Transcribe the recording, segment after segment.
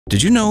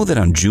Did you know that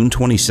on June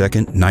 22,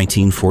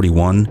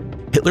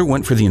 1941, Hitler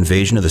went for the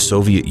invasion of the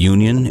Soviet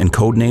Union and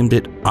codenamed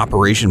it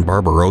Operation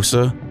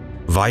Barbarossa,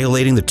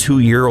 violating the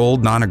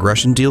 2-year-old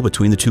non-aggression deal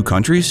between the two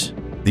countries?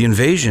 The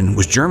invasion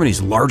was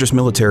Germany's largest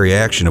military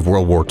action of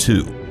World War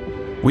II.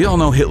 We all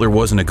know Hitler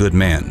wasn't a good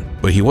man,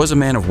 but he was a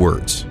man of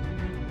words.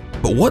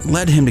 But what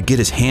led him to get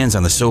his hands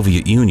on the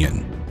Soviet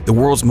Union, the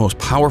world's most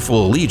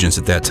powerful allegiance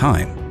at that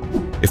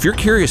time? If you're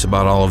curious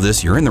about all of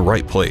this, you're in the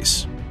right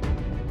place.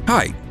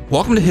 Hi,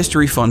 welcome to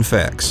History Fun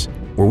Facts,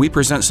 where we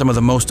present some of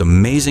the most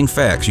amazing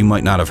facts you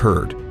might not have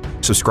heard.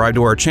 Subscribe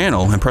to our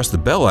channel and press the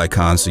bell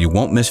icon so you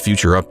won't miss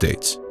future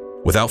updates.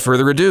 Without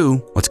further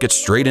ado, let's get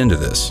straight into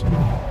this.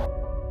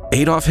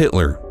 Adolf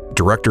Hitler,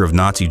 director of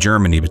Nazi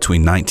Germany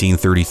between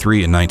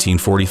 1933 and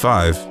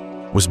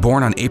 1945, was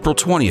born on April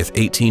 20th,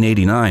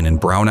 1889 in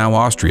Braunau,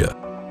 Austria,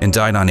 and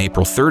died on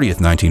April 30th,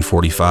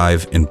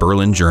 1945 in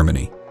Berlin,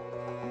 Germany.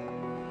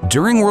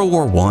 During World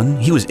War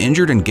I, he was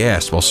injured and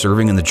gassed while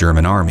serving in the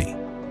German army.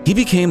 He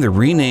became the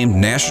renamed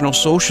National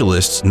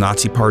Socialists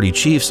Nazi Party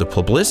chiefs of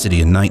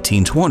publicity in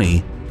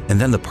 1920 and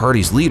then the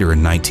party's leader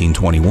in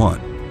 1921.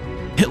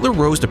 Hitler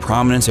rose to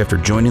prominence after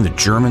joining the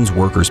German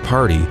Workers'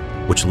 Party,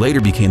 which later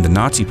became the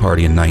Nazi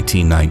Party in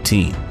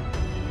 1919.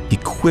 He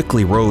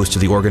quickly rose to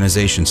the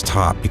organization's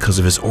top because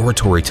of his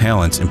oratory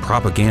talents and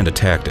propaganda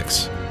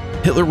tactics.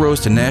 Hitler rose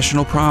to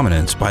national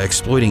prominence by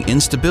exploiting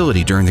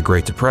instability during the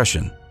Great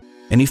Depression,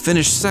 and he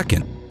finished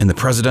second in the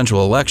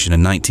presidential election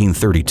in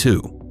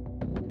 1932.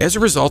 As a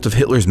result of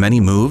Hitler's many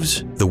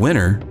moves, the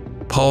winner,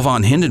 Paul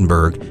von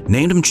Hindenburg,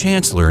 named him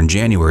Chancellor in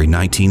January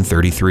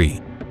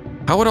 1933.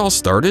 How it all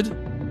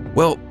started?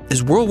 Well,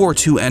 as World War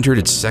II entered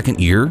its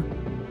second year,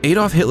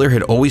 Adolf Hitler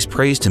had always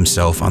praised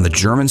himself on the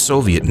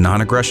German-Soviet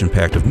Non-Aggression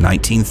Pact of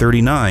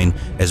 1939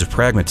 as a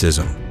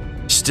pragmatism.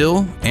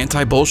 Still,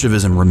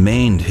 anti-Bolshevism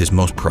remained his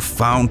most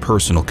profound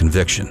personal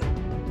conviction.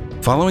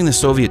 Following the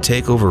Soviet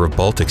takeover of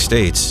Baltic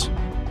states,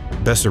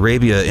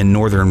 Bessarabia in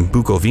northern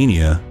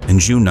Bukovina in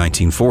June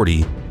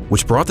 1940,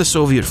 which brought the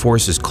Soviet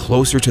forces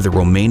closer to the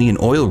Romanian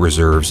oil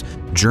reserves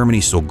Germany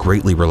so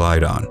greatly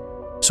relied on.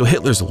 So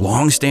Hitler's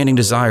long-standing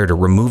desire to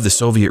remove the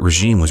Soviet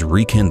regime was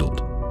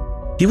rekindled.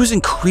 He was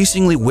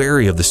increasingly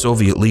wary of the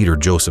Soviet leader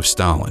Joseph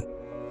Stalin.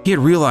 He had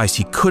realized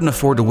he couldn't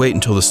afford to wait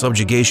until the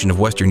subjugation of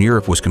Western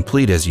Europe was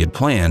complete as he had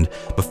planned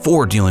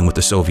before dealing with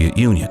the Soviet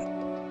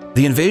Union.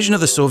 The invasion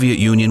of the Soviet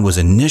Union was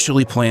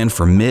initially planned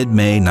for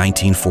mid-May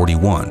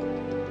 1941.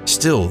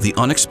 Still, the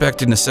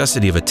unexpected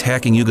necessity of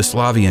attacking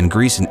Yugoslavia and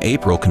Greece in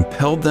April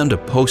compelled them to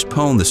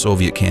postpone the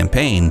Soviet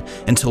campaign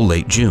until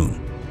late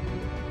June.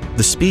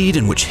 The speed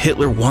in which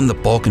Hitler won the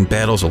Balkan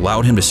battles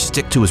allowed him to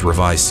stick to his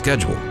revised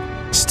schedule.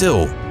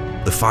 Still,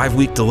 the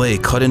 5-week delay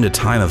cut into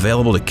time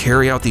available to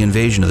carry out the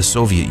invasion of the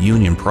Soviet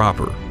Union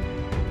proper,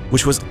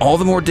 which was all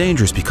the more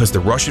dangerous because the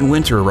Russian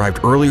winter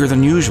arrived earlier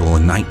than usual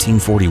in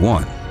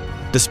 1941.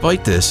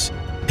 Despite this,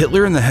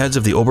 Hitler and the heads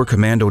of the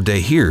Oberkommando des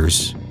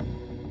Heeres,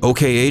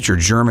 OKH or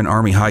German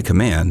Army High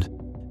Command,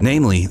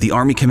 namely the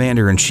Army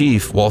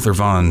Commander-in-Chief Walther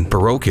von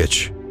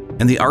Borowicz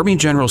and the Army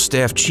General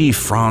Staff Chief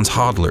Franz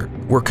Hodler,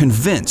 were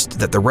convinced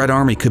that the Red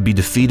Army could be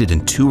defeated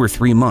in 2 or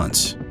 3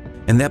 months,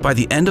 and that by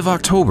the end of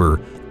October,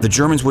 the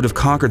Germans would have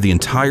conquered the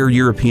entire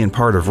European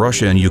part of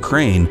Russia and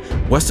Ukraine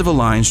west of a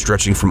line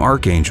stretching from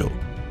Archangel.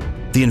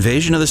 The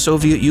invasion of the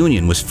Soviet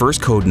Union was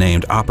first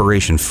codenamed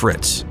Operation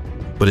Fritz,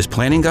 but as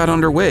planning got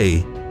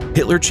underway,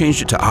 Hitler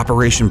changed it to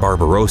Operation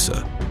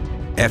Barbarossa,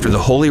 after the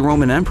Holy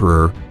Roman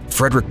Emperor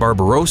Frederick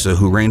Barbarossa,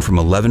 who reigned from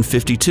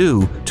 1152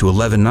 to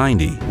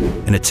 1190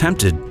 and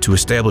attempted to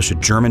establish a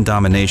German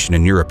domination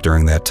in Europe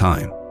during that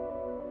time.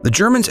 The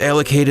Germans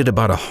allocated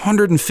about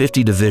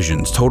 150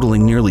 divisions,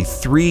 totaling nearly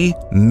 3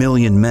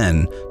 million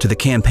men, to the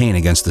campaign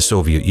against the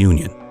Soviet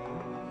Union.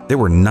 There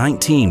were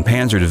 19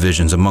 panzer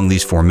divisions among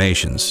these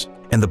formations,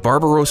 and the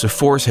Barbarossa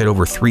force had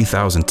over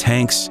 3,000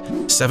 tanks,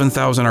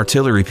 7,000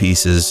 artillery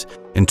pieces,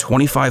 and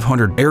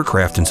 2,500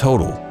 aircraft in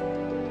total.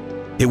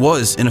 It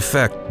was, in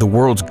effect, the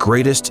world's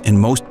greatest and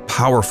most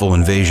powerful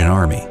invasion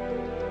army.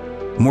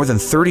 More than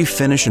 30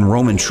 Finnish and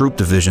Roman troop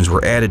divisions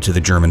were added to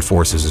the German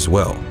forces as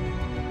well.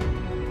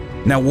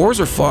 Now, wars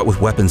are fought with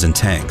weapons and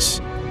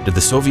tanks. Did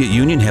the Soviet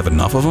Union have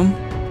enough of them?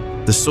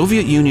 The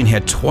Soviet Union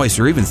had twice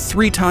or even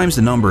 3 times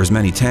the number as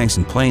many tanks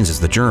and planes as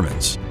the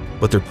Germans,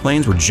 but their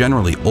planes were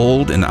generally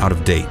old and out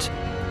of date.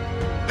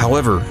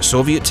 However,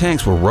 Soviet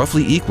tanks were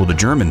roughly equal to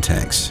German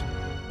tanks.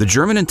 The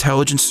German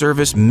intelligence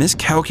service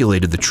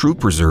miscalculated the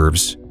troop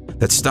reserves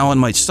that Stalin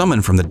might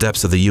summon from the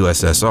depths of the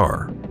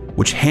USSR,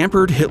 which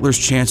hampered Hitler's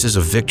chances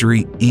of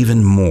victory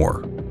even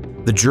more.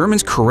 The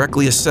Germans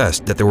correctly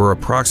assessed that there were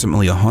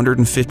approximately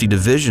 150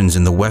 divisions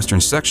in the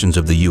western sections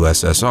of the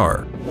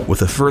USSR,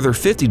 with a further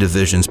 50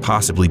 divisions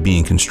possibly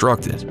being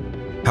constructed.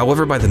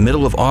 However, by the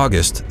middle of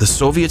August, the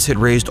Soviets had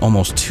raised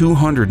almost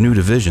 200 new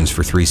divisions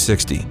for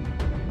 360.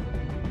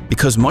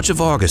 Because much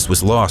of August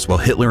was lost while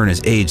Hitler and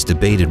his aides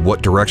debated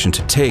what direction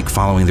to take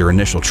following their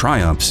initial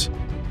triumphs,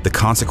 the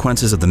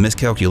consequences of the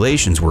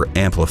miscalculations were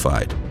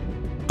amplified.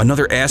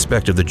 Another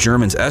aspect of the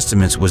Germans'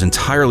 estimates was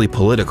entirely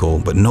political,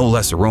 but no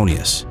less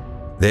erroneous.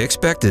 They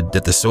expected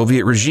that the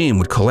Soviet regime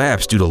would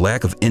collapse due to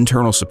lack of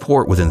internal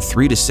support within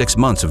 3 to 6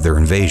 months of their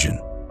invasion.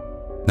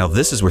 Now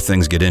this is where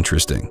things get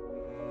interesting.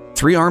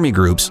 3 army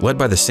groups, led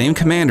by the same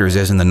commanders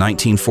as in the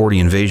 1940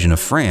 invasion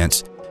of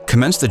France,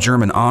 commenced the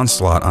German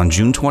onslaught on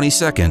June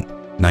 22,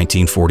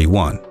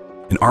 1941.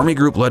 An army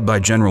group led by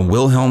General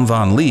Wilhelm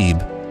von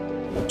Lieb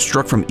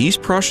struck from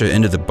East Prussia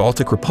into the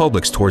Baltic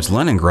republics towards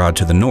Leningrad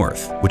to the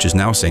north, which is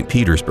now St.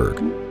 Petersburg.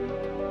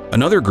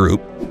 Another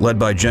group, led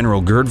by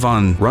General Gerd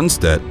von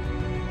Rundstedt,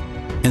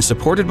 and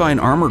supported by an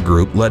armored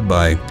group led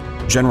by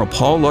General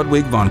Paul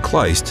Ludwig von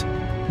Kleist,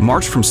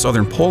 marched from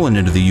southern Poland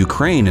into the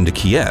Ukraine into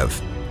Kiev,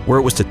 where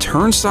it was to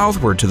turn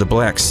southward to the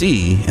Black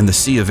Sea and the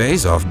Sea of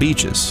Azov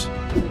beaches.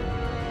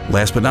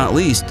 Last but not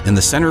least, in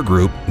the center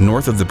group,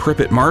 north of the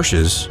Pripyat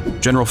marshes,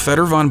 General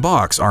Fedor von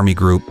Bock's army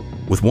group,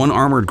 with one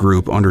armored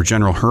group under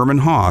General Hermann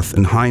Hoth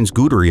and Heinz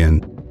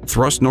Guderian,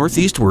 thrust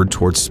northeastward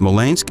towards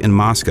Smolensk and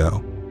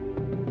Moscow.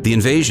 The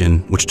invasion,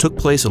 which took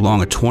place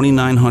along a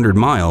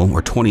 2,900-mile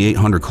or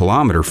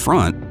 2,800-kilometer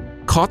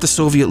front, caught the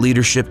Soviet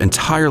leadership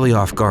entirely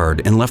off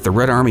guard and left the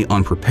Red Army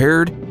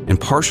unprepared and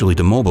partially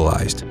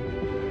demobilized.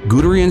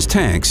 Guderian's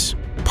tanks,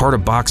 part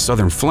of Bock's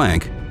southern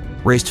flank,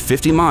 raced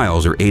 50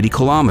 miles or 80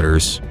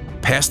 kilometers,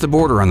 passed the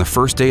border on the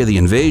first day of the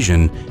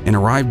invasion, and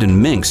arrived in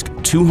Minsk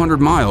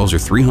 200 miles or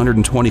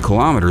 320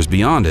 kilometers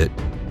beyond it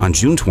on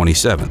June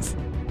 27th.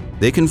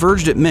 They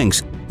converged at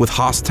Minsk with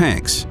Hoth's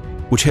tanks,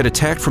 which had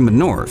attacked from the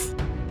north,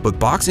 but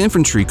Bock's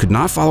infantry could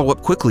not follow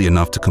up quickly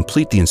enough to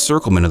complete the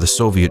encirclement of the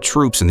Soviet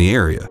troops in the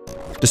area.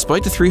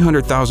 Despite the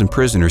 300,000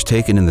 prisoners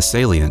taken in the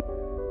salient,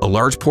 a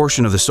large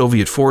portion of the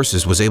Soviet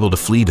forces was able to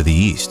flee to the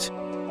east.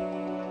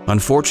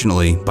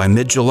 Unfortunately, by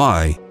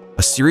mid-July,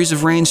 a series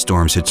of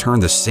rainstorms had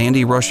turned the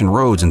sandy Russian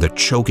roads into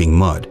choking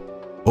mud,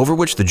 over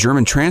which the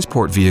German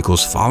transport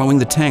vehicles following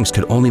the tanks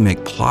could only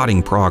make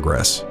plodding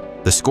progress.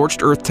 The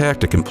scorched earth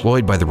tactic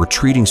employed by the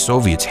retreating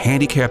Soviets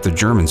handicapped the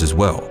Germans as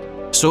well.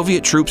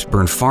 Soviet troops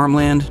burned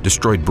farmland,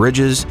 destroyed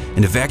bridges,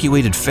 and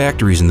evacuated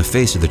factories in the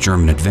face of the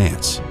German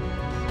advance.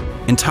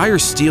 Entire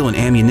steel and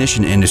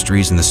ammunition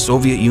industries in the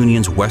Soviet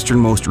Union's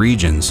westernmost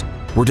regions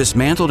were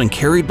dismantled and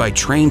carried by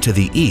train to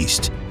the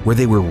east, where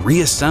they were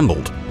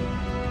reassembled.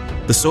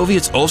 The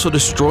Soviets also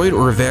destroyed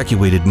or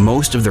evacuated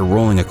most of their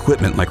rolling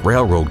equipment like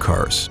railroad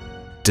cars,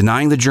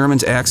 denying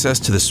Germans access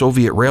to the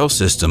Soviet rail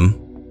system,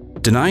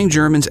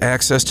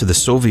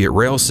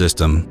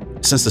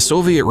 since the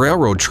Soviet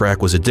railroad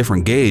track was a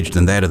different gauge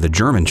than that of the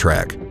German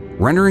track,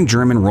 rendering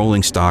German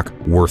rolling stock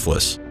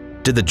worthless.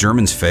 Did the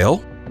Germans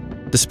fail?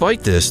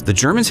 Despite this, the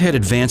Germans had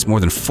advanced more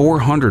than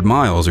 400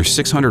 miles or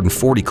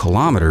 640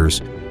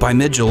 kilometers by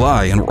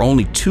mid-July and were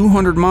only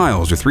 200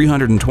 miles or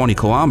 320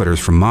 kilometers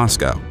from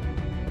Moscow.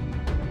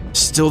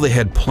 Still, they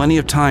had plenty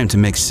of time to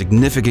make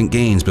significant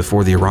gains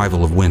before the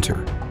arrival of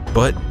winter,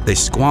 but they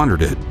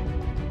squandered it,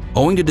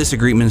 owing to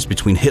disagreements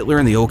between Hitler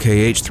and the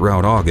OKH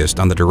throughout August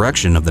on the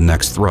direction of the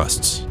next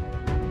thrusts.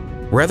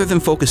 Rather than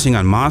focusing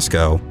on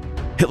Moscow,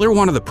 Hitler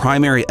wanted the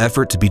primary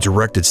effort to be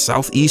directed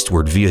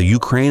southeastward via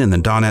Ukraine and the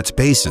Donetsk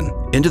Basin,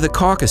 into the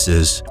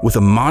Caucasus, with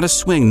a modest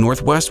swing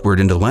northwestward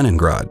into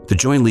Leningrad to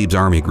join Lieb's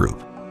army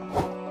group.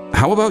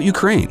 How about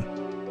Ukraine?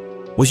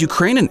 Was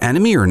Ukraine an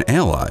enemy or an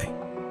ally?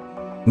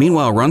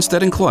 Meanwhile,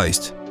 Rundstedt and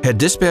Kleist had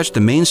dispatched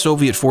the main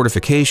Soviet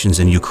fortifications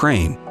in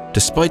Ukraine,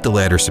 despite the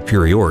latter's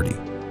superiority.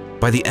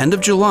 By the end of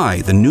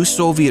July, the new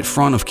Soviet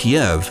front of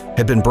Kiev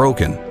had been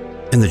broken,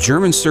 and the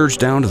Germans surged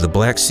down to the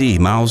Black Sea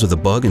mouths of the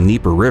Bug and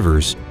Dnieper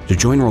rivers to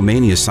join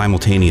Romania's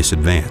simultaneous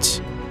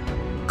advance.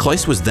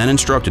 Kleist was then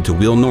instructed to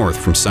wheel north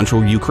from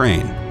central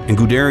Ukraine and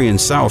Guderian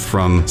south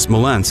from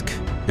Smolensk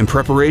in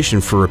preparation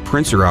for a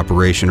pincer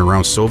operation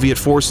around Soviet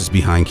forces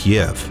behind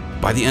Kiev.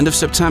 By the end of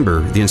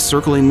September, the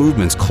encircling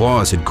movement's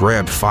claws had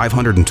grabbed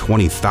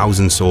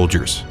 520,000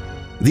 soldiers.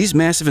 These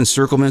massive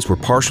encirclements were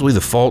partially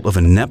the fault of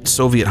inept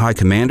Soviet high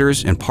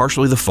commanders and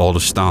partially the fault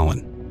of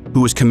Stalin,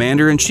 who as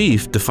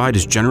commander-in-chief defied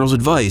his general's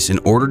advice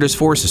and ordered his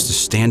forces to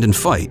stand and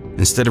fight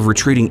instead of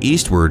retreating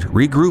eastward,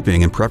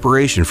 regrouping in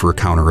preparation for a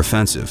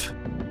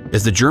counteroffensive.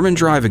 As the German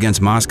drive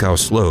against Moscow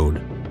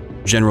slowed,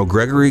 General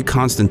Gregory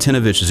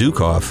Konstantinovich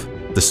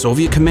Zhukov, the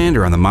Soviet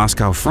commander on the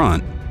Moscow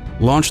front,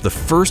 launched the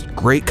first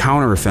great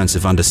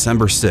counteroffensive on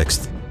December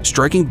 6th,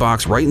 striking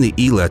Bock's right in the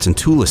Ilets and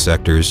Tula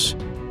sectors,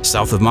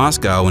 south of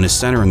Moscow and his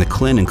center in the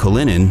Klin and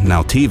Kalinin,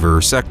 now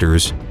Tver,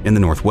 sectors in the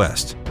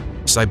northwest.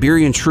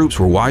 Siberian troops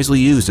were wisely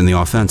used in the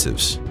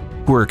offensives,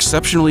 who were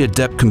exceptionally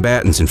adept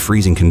combatants in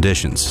freezing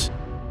conditions.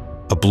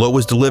 A blow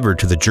was delivered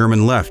to the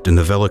German left in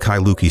the Veliky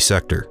Luki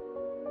sector.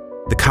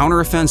 The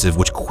counteroffensive,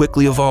 which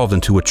quickly evolved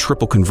into a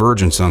triple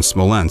convergence on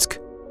Smolensk,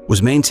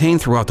 was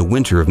maintained throughout the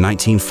winter of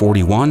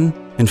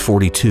 1941 and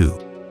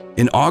 42.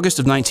 In August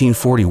of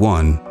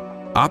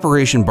 1941,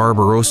 Operation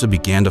Barbarossa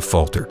began to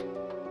falter,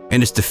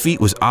 and its defeat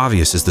was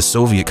obvious as the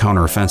Soviet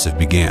counteroffensive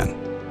began.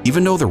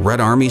 Even though the Red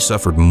Army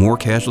suffered more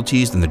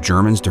casualties than the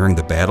Germans during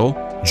the battle,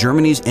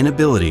 Germany's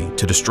inability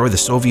to destroy the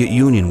Soviet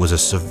Union was a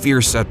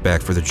severe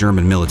setback for the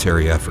German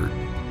military effort.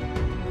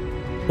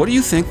 What do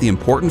you think the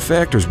important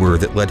factors were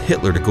that led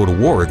Hitler to go to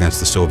war against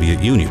the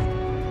Soviet Union?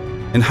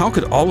 And how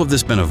could all of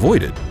this been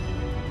avoided?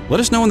 Let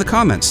us know in the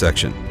comments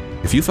section.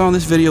 If you found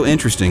this video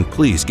interesting,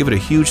 please give it a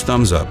huge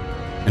thumbs up.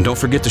 And don't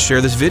forget to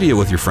share this video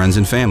with your friends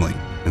and family.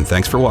 And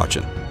thanks for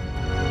watching.